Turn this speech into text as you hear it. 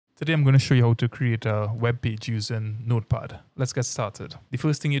Today I'm going to show you how to create a web page using Notepad. Let's get started. The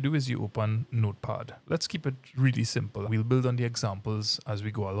first thing you do is you open Notepad. Let's keep it really simple. We'll build on the examples as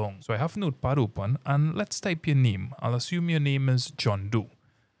we go along. So I have Notepad open and let's type your name. I'll assume your name is John Doe.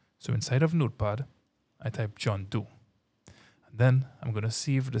 So inside of Notepad, I type John Doe. And then I'm going to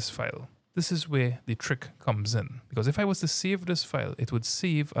save this file. This is where the trick comes in, because if I was to save this file, it would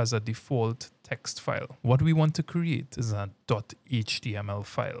save as a default text file. What we want to create is a .html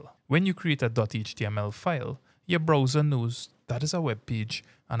file. When you create a .html file, your browser knows that is a web page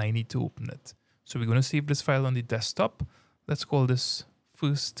and I need to open it. So we're going to save this file on the desktop. Let's call this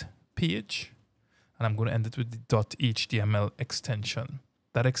first page, and I'm going to end it with the .html extension.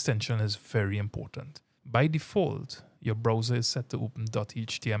 That extension is very important. By default, your browser is set to open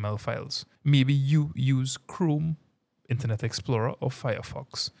 .html files. Maybe you use Chrome, Internet Explorer, or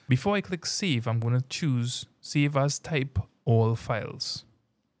Firefox. Before I click save, I'm going to choose save as type all files.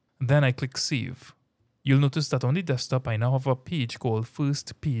 Then I click save. You'll notice that on the desktop, I now have a page called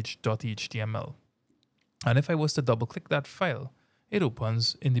firstpage.html. And if I was to double click that file, it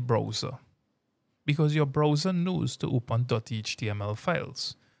opens in the browser, because your browser knows to open .html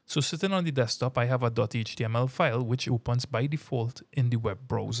files. So sitting on the desktop, I have a .html file which opens by default in the web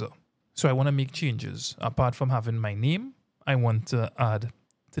browser. So I want to make changes. Apart from having my name, I want to add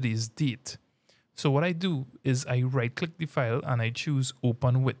today's date. So what I do is I right-click the file and I choose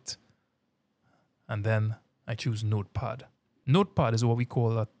Open With. And then I choose Notepad. Notepad is what we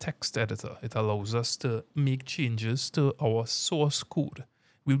call a text editor. It allows us to make changes to our source code.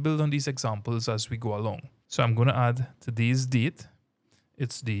 We'll build on these examples as we go along. So I'm going to add today's date.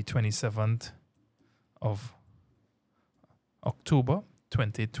 It's the 27th of October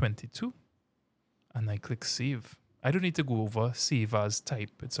 2022, and I click save. I don't need to go over save as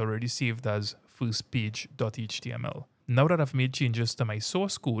type. It's already saved as firstpage.html. Now that I've made changes to my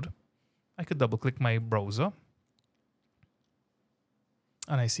source code, I could double click my browser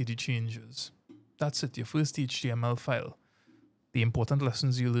and I see the changes. That's it, your first HTML file. The important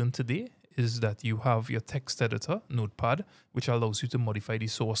lessons you learned today is that you have your text editor, Notepad, which allows you to modify the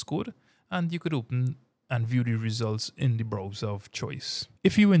source code, and you could open and view the results in the browser of choice.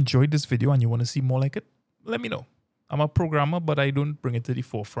 If you enjoyed this video and you want to see more like it, let me know. I'm a programmer, but I don't bring it to the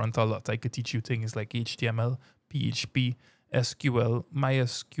forefront a lot. I could teach you things like HTML, PHP, SQL,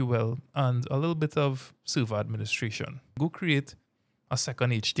 MySQL, and a little bit of server administration. Go create a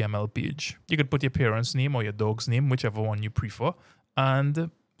second HTML page. You could put your parents' name or your dog's name, whichever one you prefer, and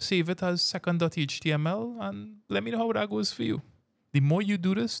save it as second.html and let me know how that goes for you. The more you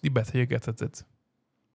do this, the better you get at it.